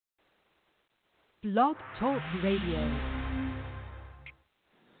Blog Talk Radio.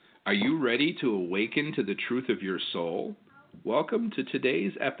 Are you ready to awaken to the truth of your soul? Welcome to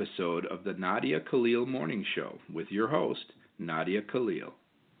today's episode of the Nadia Khalil Morning Show with your host, Nadia Khalil.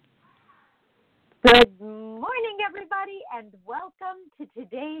 Good morning, everybody, and welcome to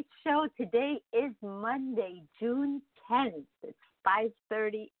today's show. Today is Monday, June 10th. It's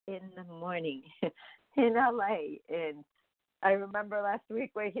 5:30 in the morning in LA. And I remember last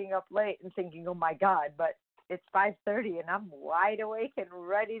week waking up late and thinking, oh, my God, but it's 5:30 and I'm wide awake and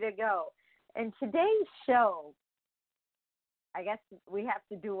ready to go. And today's show, I guess we have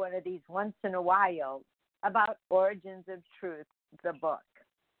to do one of these once in a while about Origins of Truth, the book,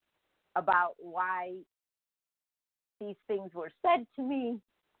 about why these things were said to me,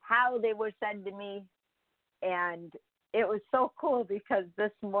 how they were said to me. And it was so cool because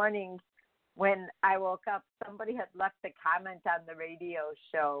this morning when I woke up, somebody had left a comment on the radio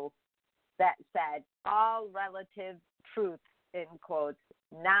show that said, all relative truth, in quotes,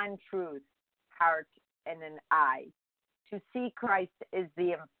 non-truth, heart and an eye. To see Christ is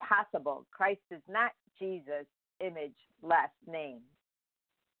the impossible. Christ is not Jesus, image, last name.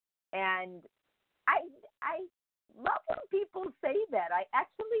 And I love when people say that. I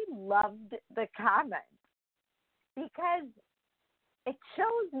actually loved the comment because it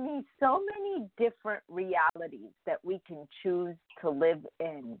shows me so many different realities that we can choose to live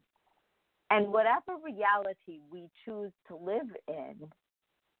in. And whatever reality we choose to live in,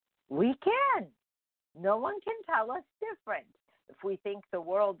 we can. No one can tell us different. If we think the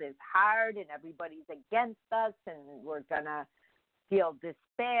world is hard and everybody's against us and we're going to feel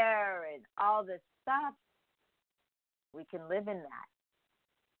despair and all this stuff, we can live in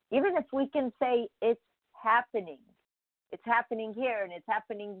that. Even if we can say it's happening here and it's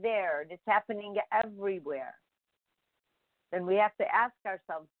happening there and it's happening everywhere, then we have to ask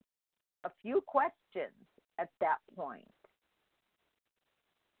ourselves a few questions at that point.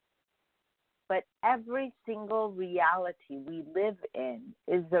 But every single reality we live in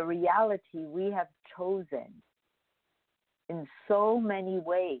is the reality we have chosen in so many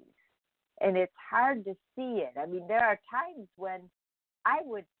ways. And it's hard to see it. I mean, there are times when I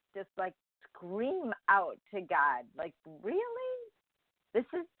would just scream out to God, really? This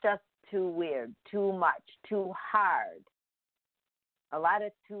is just too weird, too much, too hard. A lot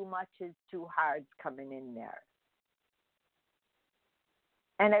of too much is too hard coming in there.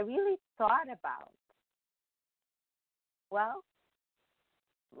 And I really thought about, well,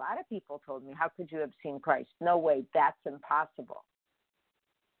 a lot of people told me, how could you have seen Christ? No way, that's impossible.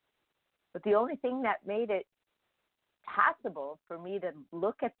 But the only thing that made it possible for me to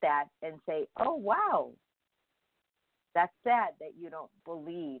look at that and say, oh, wow, that's sad that you don't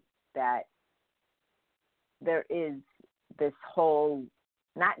believe that there is this whole,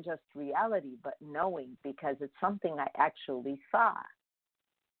 not just reality, but knowing, because it's something I actually saw.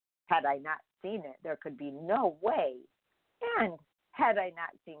 Had I not seen it, there could be no way. And had I not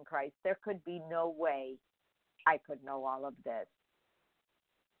seen Christ, there could be no way I could know all of this.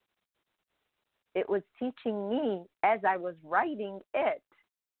 It was teaching me as I was writing it.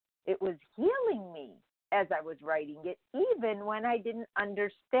 It was healing me as I was writing it, even when I didn't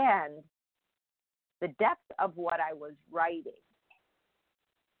understand the depth of what I was writing.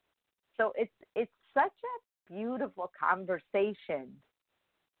 So it's such a beautiful conversation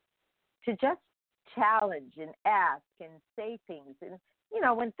to just challenge and ask and say things. And,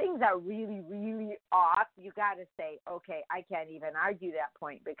 when things are really, really off, you got to say, okay, I can't even argue that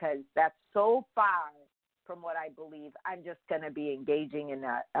point because that's so far from what I believe. I'm just going to be engaging in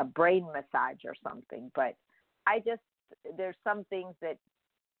a brain massage or something. But there's some things that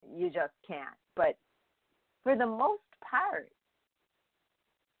you just can't. But for the most part,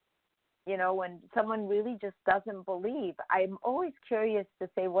 when someone really just doesn't believe, I'm always curious to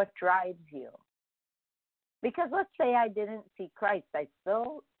say, what drives you? Because let's say I didn't see Christ, I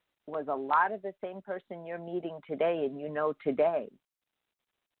still was a lot of the same person you're meeting today and you know today.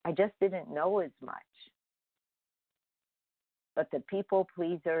 I just didn't know as much. But the people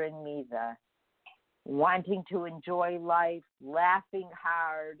pleaser in me, the wanting to enjoy life, laughing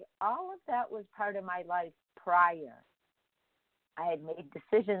hard, all of that was part of my life prior. I had made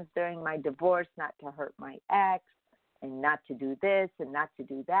decisions during my divorce not to hurt my ex and not to do this and not to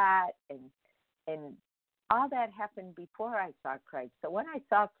do that. And all that happened before I saw Christ. So when I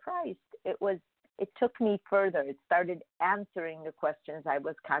saw Christ, it took me further. It started answering the questions I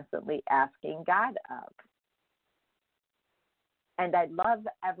was constantly asking God of. And I love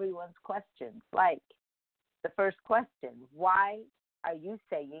everyone's questions. Like the first question, why are you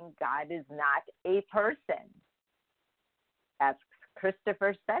saying God is not a person? Asks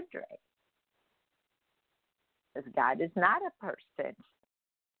Christopher Cedre. Because God is not a person.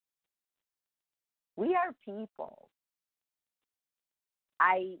 We are people.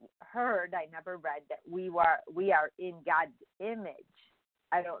 I never read that we are in God's image.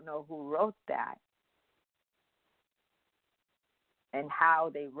 I don't know who wrote that and how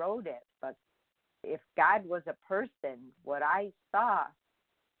they wrote it, but if God was a person, what I saw,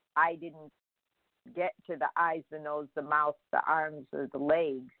 I didn't get to the eyes, the nose, the mouth, the arms, or the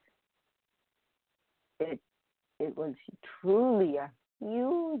legs. It was truly a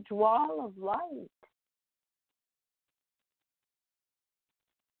huge wall of light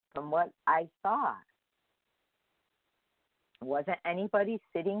from what I saw. It wasn't anybody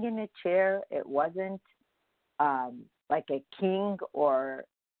sitting in a chair. It wasn't like a king or,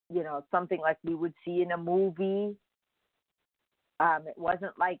 something like we would see in a movie. It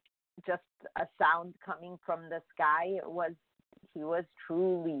wasn't like just a sound coming from the sky. He was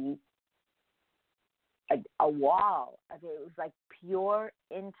truly a wall. It was like pure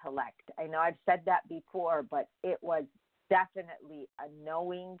intellect. I know I've said that before, but it was definitely a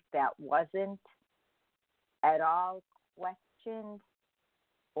knowing that wasn't at all questioned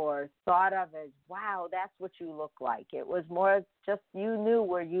or thought of as, wow, that's what you look like. It was more just you knew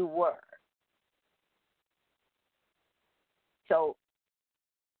where you were. So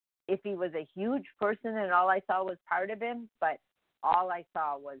if he was a huge person and all I saw was part of him, but all I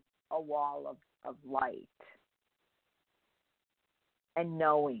saw was a wall of light and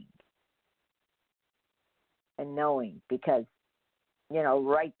knowing. And knowing because,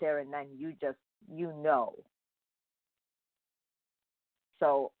 right there and then you know.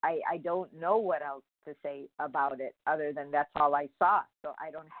 So I don't know what else to say about it other than that's all I saw. So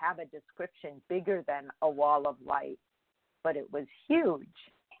I don't have a description bigger than a wall of light, but it was huge.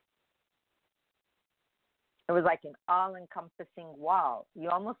 It was like an all-encompassing wall. You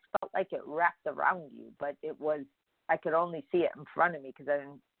almost felt like it wrapped around you, but I could only see it in front of me because I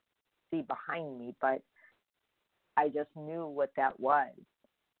didn't see behind me, but I just knew what that was.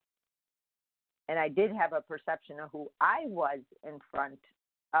 And I did have a perception of who I was in front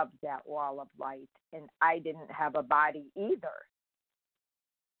of that wall of light, and I didn't have a body either.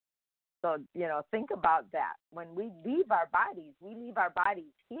 So, think about that. When we leave our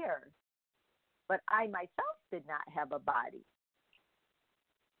bodies here. But I myself did not have a body.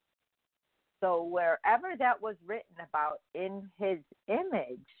 So wherever that was written about in his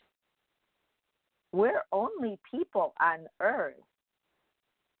image, we're only people on earth.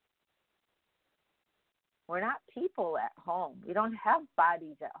 We're not people at home. We don't have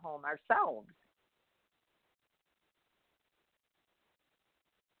bodies at home ourselves.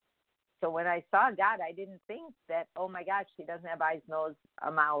 So when I saw God, I didn't think that, oh my gosh, he doesn't have eyes, nose,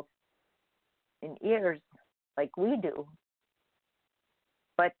 a mouth, and ears like we do.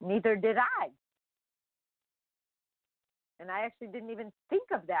 But neither did I. And I actually didn't even think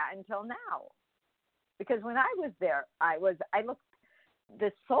of that until now. Because when I was there, our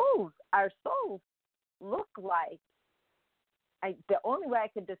souls look like, the only way I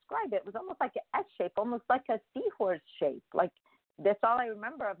could describe it was almost like an S shape, almost like a seahorse shape. Like, that's all I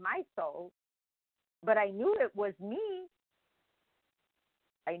remember of my soul. But I knew it was me.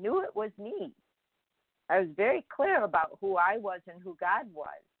 I was very clear about who I was and who God was.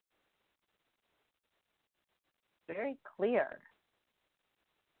 Very clear.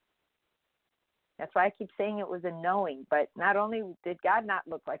 That's why I keep saying it was a knowing. But not only did God not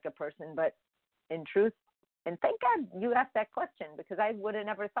look like a person, but in truth, and thank God you asked that question, because I would have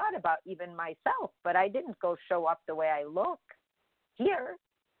never thought about even myself, but I didn't go show up the way I look here.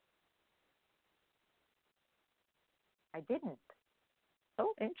 I didn't.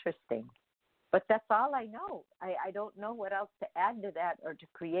 So interesting. But that's all I know. I don't know what else to add to that or to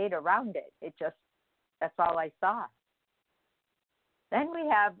create around it. That's all I saw. Then we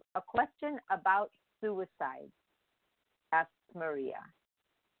have a question about suicide, asked Maria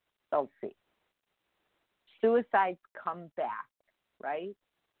Dulce. Suicides come back, right?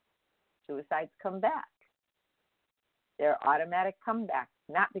 Suicides come back. They're automatic comebacks,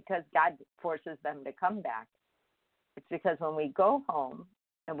 not because God forces them to come back. It's because when we go home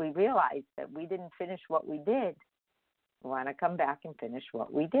and we realize that we didn't finish what we did, we want to come back and finish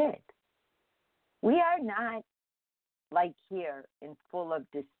what we did. We are not like here and full of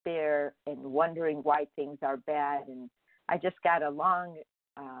despair and wondering why things are bad. And I just got a long,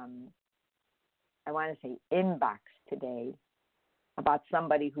 inbox today about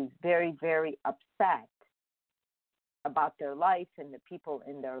somebody who's very, very upset about their life and the people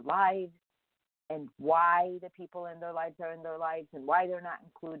in their lives and why the people in their lives are in their lives and why they're not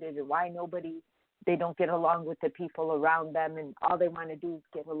included and why they don't get along with the people around them and all they want to do is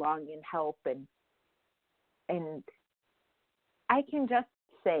get along and help. And And I can just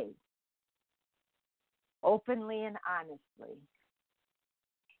say, openly and honestly,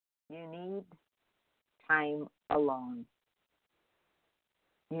 you need time alone.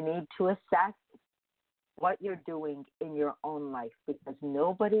 You need to assess what you're doing in your own life, because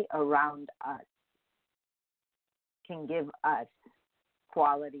nobody around us can give us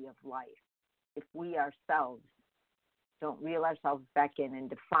quality of life if we ourselves don't reel ourselves back in and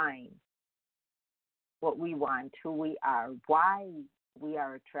define what we want, who we are, why we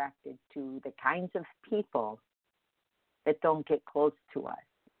are attracted to the kinds of people that don't get close to us,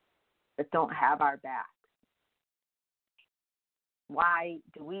 that don't have our back. Why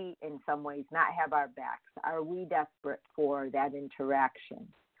do we, in some ways, not have our backs? Are we desperate for that interaction?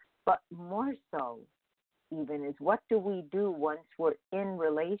 But more so, even, is what do we do once we're in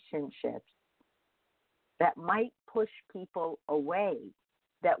relationships that might push people away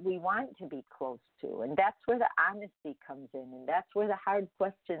that we want to be close to? And that's where the honesty comes in, and that's where the hard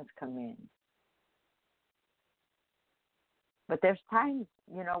questions come in. But there's times,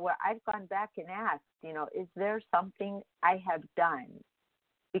 where I've gone back and asked, is there something I have done?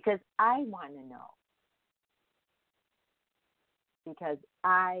 Because I want to know. Because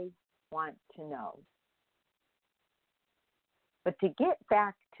I want to know. But to get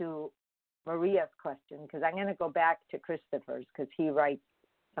back to Maria's question, because I'm going to go back to Christopher's, because he writes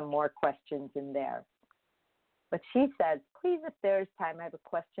some more questions in there. But she says, please, if there's time, I have a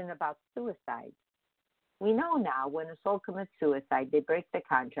question about suicide. We know now when a soul commits suicide, they break the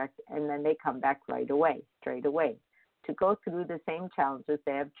contract and then they come back straight away, to go through the same challenges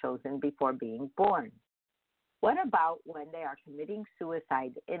they have chosen before being born. What about when they are committing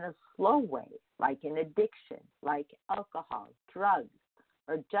suicide in a slow way, like an addiction, like alcohol, drugs,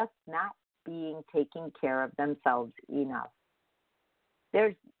 or just not taking care of themselves enough?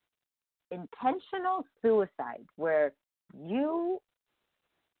 There's intentional suicide where you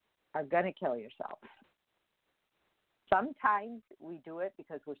are going to kill yourself. Sometimes we do it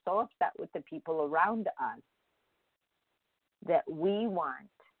because we're so upset with the people around us that we want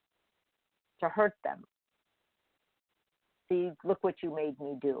to hurt them. See, look what you made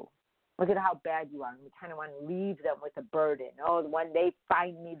me do. Look at how bad you are. And we kind of want to leave them with a burden. Oh, when they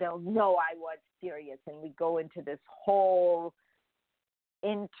find me, they'll know I was serious. And we go into this whole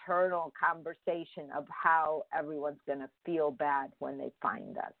internal conversation of how everyone's going to feel bad when they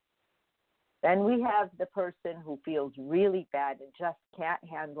find us. Then we have the person who feels really bad and just can't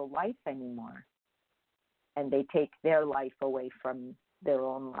handle life anymore. And they take their life away from their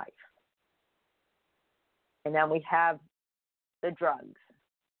own life. And then we have the drugs.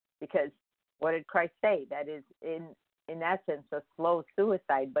 Because what did Christ say? That is, in essence, a slow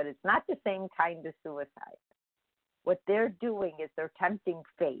suicide, but it's not the same kind of suicide. What they're doing is they're tempting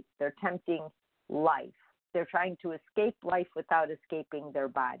fate. They're tempting life. They're trying to escape life without escaping their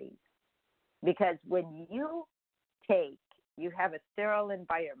bodies. Because when you have a sterile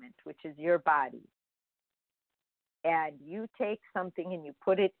environment, which is your body, and you take something and you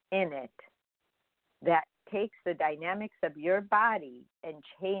put it in it that takes the dynamics of your body and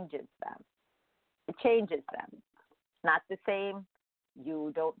changes them. It changes them. It's not the same.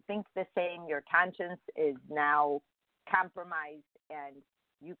 You don't think the same. Your conscience is now compromised, and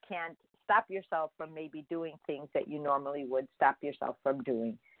you can't stop yourself from maybe doing things that you normally would stop yourself from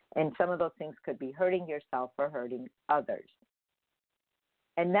doing. And some of those things could be hurting yourself or hurting others.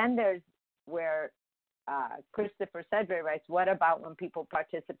 And then there's where Christopher Cedre writes, what about when people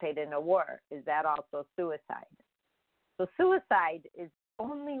participate in a war? Is that also suicide? So suicide is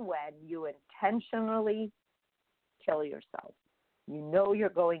only when you intentionally kill yourself. You know you're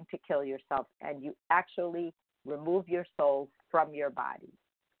going to kill yourself, and you actually remove your soul from your body.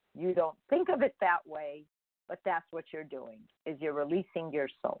 You don't think of it that way, but that's what you're doing, is you're releasing your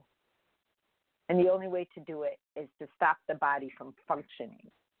soul. And the only way to do it is to stop the body from functioning.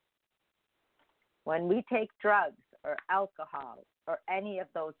 When we take drugs or alcohol or any of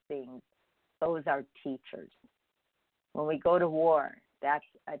those things, those are teachers. When we go to war, that's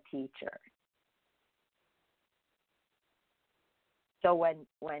a teacher. So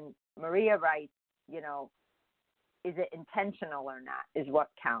when Maria writes, is it intentional or not, is what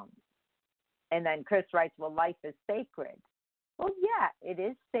counts. And then Chris writes, well, life is sacred. Well, yeah, it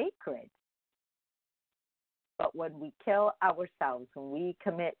is sacred. But when we kill ourselves, when we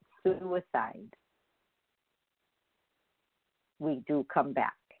commit suicide, we do come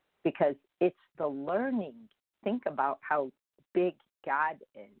back, because it's the learning. Think about how big God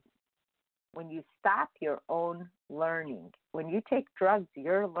is. When you stop your own learning, when you take drugs,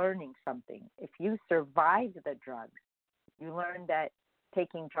 you're learning something. If you survive the drugs, you learn that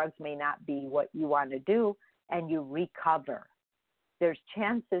taking drugs may not be what you want to do, and you recover. There's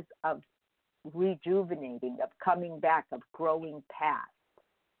chances of rejuvenating, of coming back, of growing past.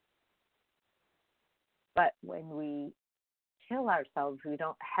 But when we kill ourselves, we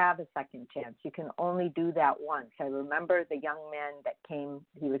don't have a second chance. You can only do that once. I remember the young man that came,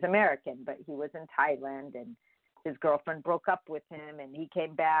 he was American, but he was in Thailand, and his girlfriend broke up with him, and he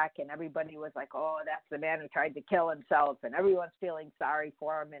came back, and everybody was like, oh, that's the man who tried to kill himself, and everyone's feeling sorry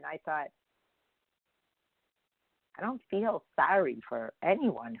for him. And I thought, I don't feel sorry for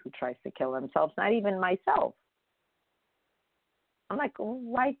anyone who tries to kill themselves, not even myself. I'm like,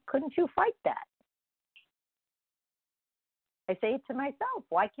 why couldn't you fight that? I say it to myself,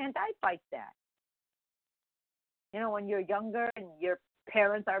 why can't I fight that? You know, when you're younger and your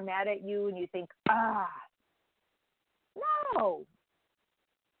parents are mad at you and you think, no.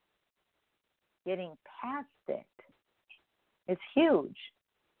 Getting past it is huge.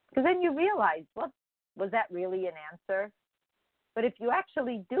 Because then you realize, well, was that really an answer? But if you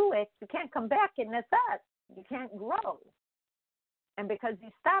actually do it, you can't come back and assess. You can't grow. And because you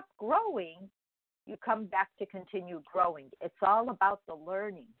stop growing, you come back to continue growing. It's all about the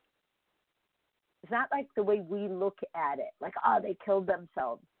learning. It's not like the way we look at it, like, oh, they killed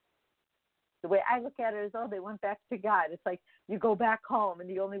themselves. The way I look at it is, oh, they went back to God. It's like you go back home, and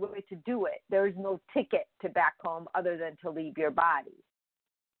the only way to do it, there is no ticket to back home other than to leave your body.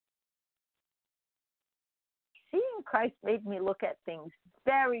 Seeing Christ made me look at things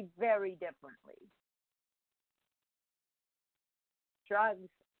very, very differently. Drugs,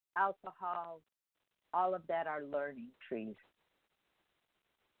 alcohol, all of that are learning trees.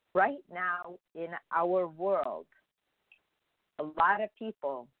 Right now in our world, a lot of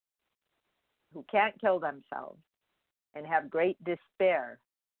people who can't kill themselves and have great despair.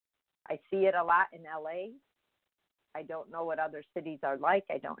 I see it a lot in LA. I don't know what other cities are like.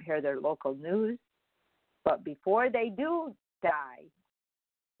 I don't hear their local news. But before they do die,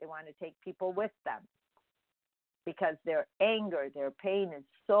 they want to take people with them because their anger, their pain is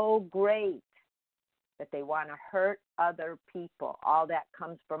so great that they want to hurt other people. All that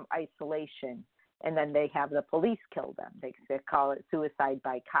comes from isolation. And then they have the police kill them. They call it suicide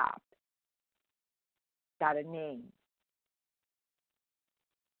by cop. Got a name.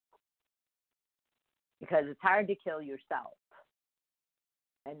 Because it's hard to kill yourself.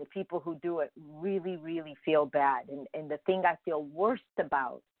 And the people who do it really, really feel bad. And the thing I feel worst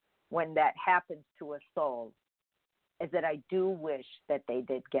about when that happens to a soul is that I do wish that they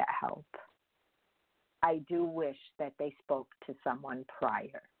did get help. I do wish that they spoke to someone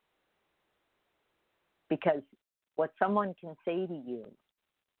prior. Because what someone can say to you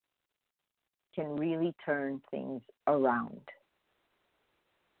can really turn things around.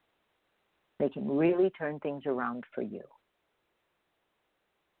 They can really turn things around for you.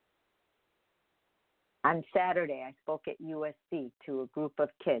 On Saturday, I spoke at USC to a group of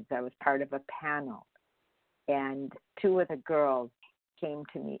kids. I was part of a panel. And two of the girls came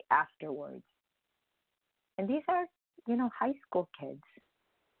to me afterwards. And these are, high school kids.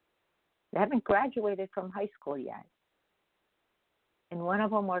 They haven't graduated from high school yet. And one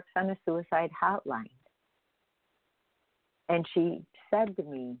of them works on a suicide hotline. And she said to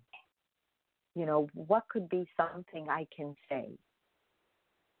me, what could be something I can say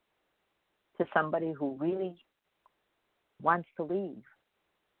to somebody who really wants to leave?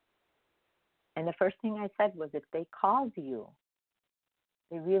 And the first thing I said was, if they called you,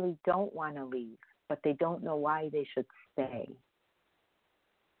 they really don't want to leave, but they don't know why they should stay.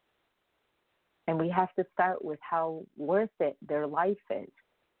 And we have to start with how worth it their life is.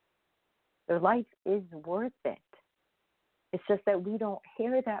 Their life is worth it. It's just that we don't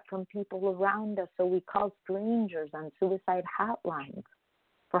hear that from people around us, so we call strangers on suicide hotlines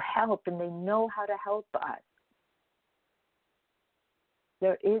for help, and they know how to help us.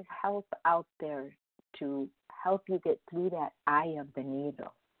 There is help out there to help you get through that eye of the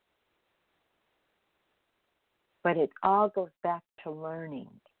needle. But it all goes back to learning.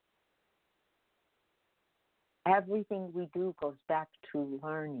 Everything we do goes back to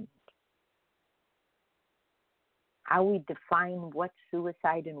learning. How we define what's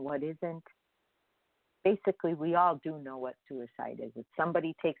suicide and what isn't. Basically, we all do know what suicide is. If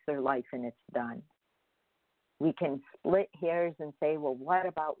somebody takes their life and it's done. We can split hairs and say, well, what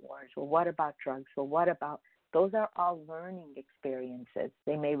about wars? Well, what about drugs? Well, what about... Those are all learning experiences.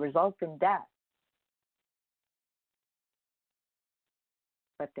 They may result in death.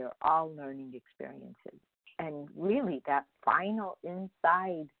 But they're all learning experiences. And really, that final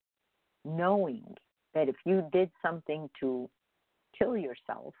inside knowing that if you did something to kill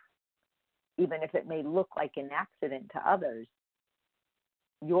yourself, even if it may look like an accident to others,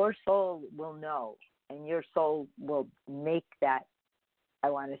 your soul will know. and your soul will make that, I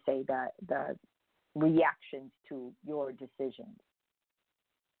want to say, the reactions to your decisions.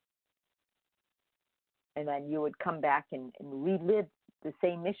 And then you would come back and relive the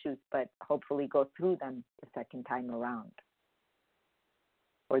same issues, but hopefully go through them the second time around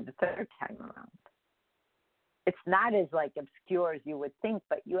or the third time around. It's not as like obscure as you would think,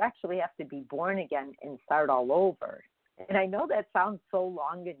 but you actually have to be born again and start all over. And I know that sounds so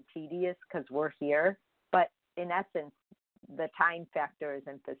long and tedious because we're here, but in essence, the time factor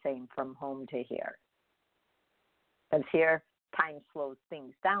isn't the same from home to here. Because here, time slows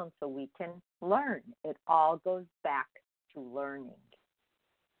things down so we can learn. It all goes back to learning.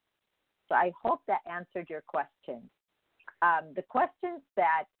 So I hope that answered your question. The questions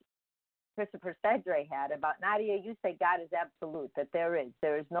that Christopher Cedre had about, Nadia, you say God is absolute, that there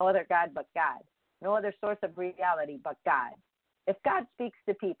is no other God but God, no other source of reality but God. If God speaks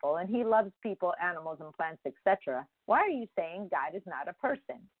to people and he loves people, animals, and plants, etc., why are you saying God is not a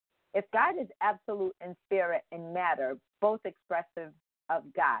person? If God is absolute in spirit and matter, both expressive of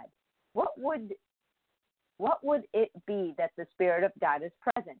God, what would it be that the Spirit of God is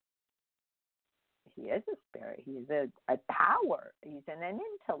present? He is a spirit. He's a power. He's an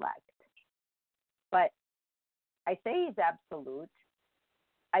intellect. But I say he's absolute.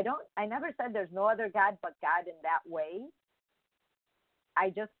 I never said there's no other God but God in that way. I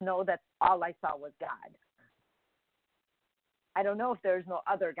just know that all I saw was God. I don't know if there's no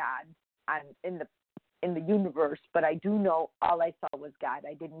other God in the universe, but I do know all I saw was God.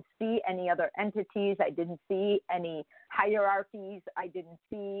 I didn't see any other entities. I didn't see any hierarchies. I didn't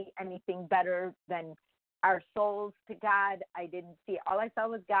see anything better than our souls to God. I didn't see. All I saw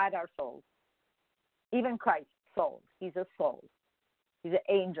was God, our souls. Even Christ's soul. He's a soul. He's an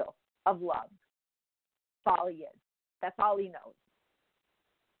angel of love. That's all he is. That's all he knows.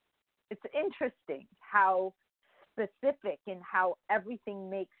 It's interesting how specific and how everything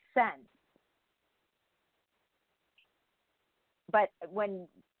makes sense. But when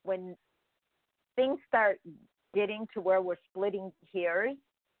things start getting to where we're splitting hairs,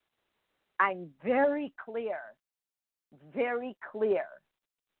 I'm very clear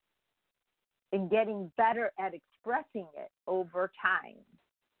in getting better at expressing it over time.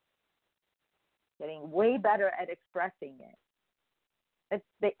 Getting way better at expressing it. It's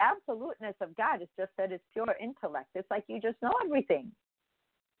the absoluteness of God is just that it's pure intellect. It's like you just know everything.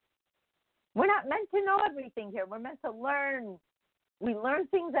 We're not meant to know everything here. We're meant to learn. We learn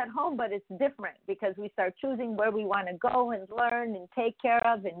things at home, but it's different because we start choosing where we want to go and learn and take care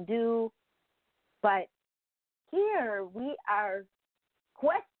of and do. But here we are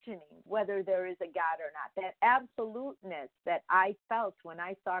questioning whether there is a God or not. That absoluteness that I felt when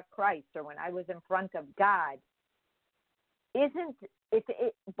I saw Christ or when I was in front of God isn't, if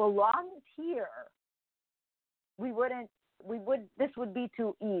it belonged here, this would be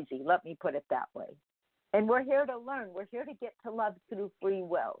too easy. Let me put it that way. And we're here to learn. We're here to get to love through free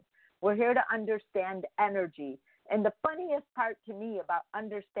will. We're here to understand energy. And the funniest part to me about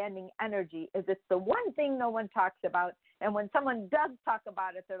understanding energy is it's the one thing no one talks about. And when someone does talk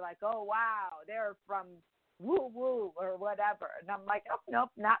about it, they're like, oh, wow, they're from woo-woo or whatever. And I'm like, oh, nope,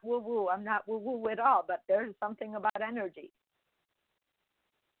 not woo-woo. I'm not woo-woo at all. But there's something about energy.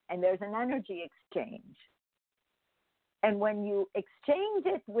 And there's an energy exchange. And when you exchange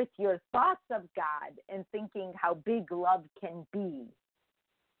it with your thoughts of God and thinking how big love can be,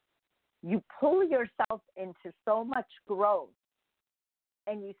 you pull yourself into so much growth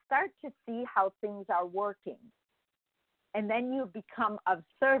and you start to see how things are working. And then you become of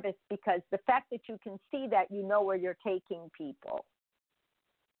service because the fact that you can see that, you know where you're taking people.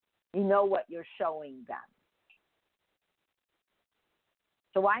 You know what you're showing them.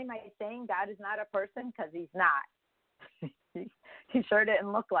 So why am I saying God is not a person? Because he's not. He sure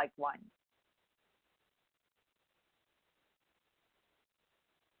didn't look like one.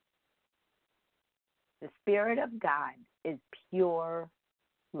 The Spirit of God is pure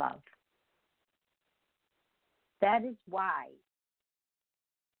love. That is why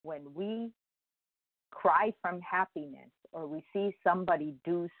when we cry from happiness or we see somebody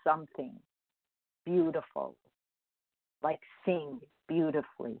do something beautiful, like sing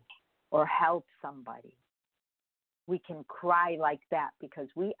beautifully or help somebody, we can cry like that because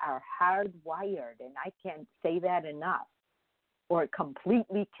we are hardwired, and I can't say that enough, or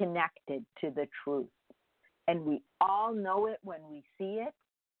completely connected to the truth. And we all know it when we see it,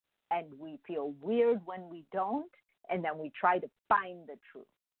 and we feel weird when we don't, and then we try to find the truth.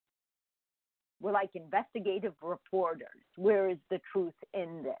 We're like investigative reporters. Where is the truth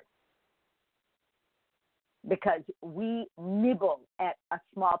in this? because we nibble at a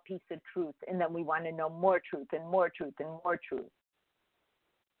small piece of truth, and then we want to know more truth and more truth and more truth.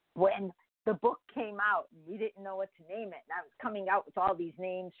 When the book came out, we didn't know what to name it, and I was coming out with all these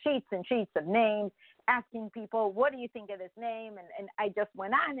names, sheets and sheets of names, asking people, what do you think of this name? And I just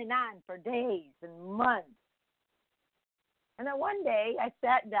went on and on for days and months. And then one day I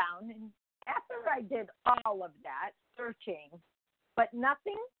sat down, and after I did all of that searching, but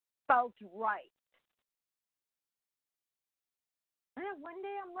nothing felt right. And then one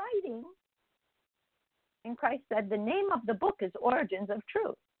day I'm writing, and Christ said, the name of the book is Origins of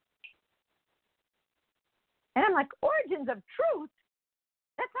Truth. And I'm like, Origins of Truth?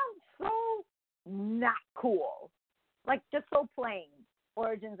 That sounds so not cool. Like, just so plain.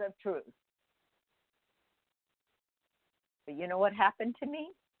 Origins of Truth. But you know what happened to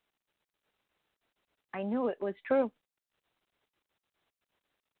me? I knew it was true.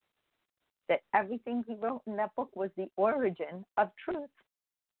 That everything he wrote in that book was the origin of truth.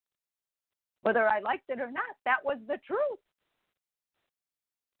 Whether I liked it or not, that was the truth.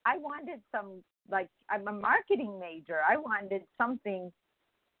 I wanted some, like, I'm a marketing major. I wanted something,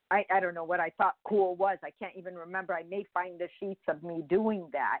 I don't know what I thought cool was. I can't even remember. I may find the sheets of me doing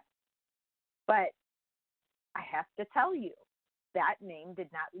that. But I have to tell you, that name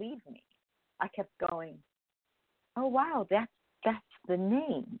did not leave me. I kept going, oh, wow, that's the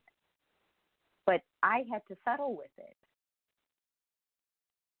name. But I had to settle with it.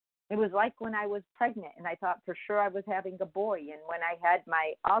 It was like when I was pregnant and I thought for sure I was having a boy. And when I had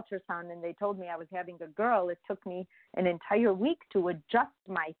my ultrasound and they told me I was having a girl, it took me an entire week to adjust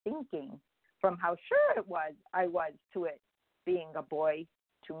my thinking from how sure I was to it being a boy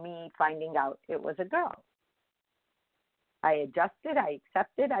to me finding out it was a girl. I adjusted, I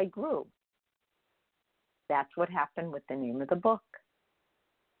accepted, I grew. That's what happened with the name of the book.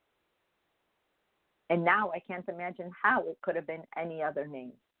 And now I can't imagine how it could have been any other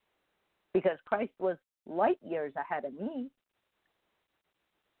name. Because Christ was light years ahead of me.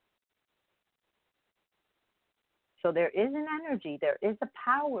 So there is an energy, there is a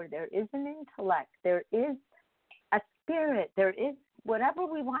power, there is an intellect, there is a spirit, there is whatever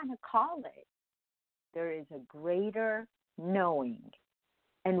we want to call it. There is a greater knowing.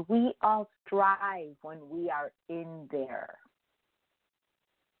 And we all strive when we are in there.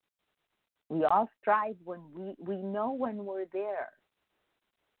 We all strive when we know when we're there.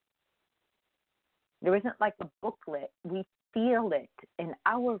 There isn't like a booklet. We feel it, and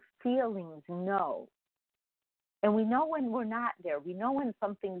our feelings know. And we know when we're not there. We know when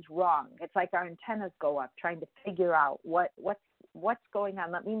something's wrong. It's like our antennas go up trying to figure out what's going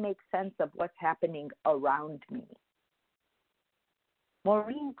on. Let me make sense of what's happening around me.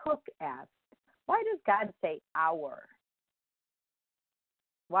 Maureen Cook asked, why does God say our?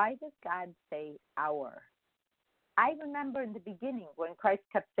 Why does God say our? I remember in the beginning when Christ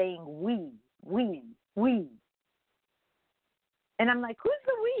kept saying we. And I'm like, who's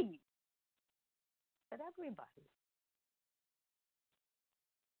the we? But everybody.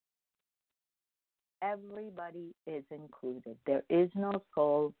 Everybody is included. There is no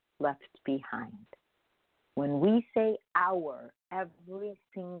soul left behind. When we say our, every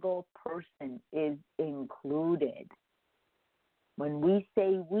single person is included. When we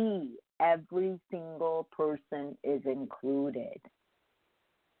say we, every single person is included.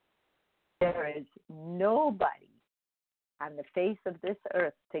 There is nobody on the face of this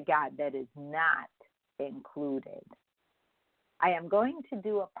earth to God that is not included. I am going to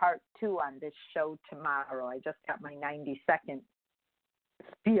do a part 2 on this show tomorrow. I just got my 90-second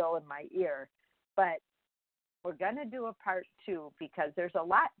spiel in my ear. But we're going to do a part 2 because there's a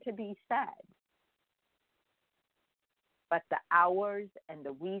lot to be said. But the ours and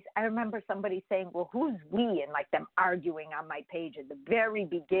the we's, I remember somebody saying, well, who's we? And like them arguing on my page at the very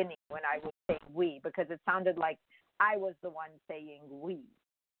beginning when I would say we, because it sounded like I was the one saying we.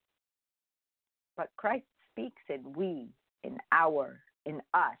 But Christ speaks in we, in our, in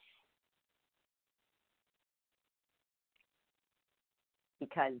us.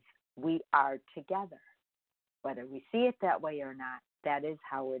 Because we are together. Whether we see it that way or not, that is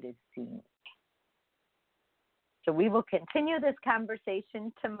how it is seen. So we will continue this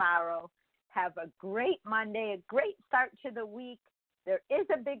conversation tomorrow. Have a great Monday, a great start to the week. There is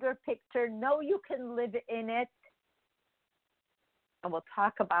a bigger picture. Know you can live in it. And we'll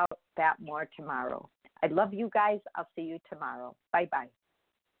talk about that more tomorrow. I love you guys. I'll see you tomorrow. Bye-bye.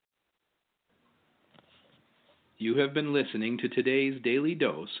 You have been listening to today's daily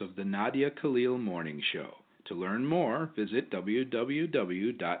dose of the Nadia Khalil Morning Show. To learn more, visit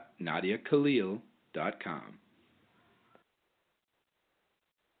www.nadiakhalil.com.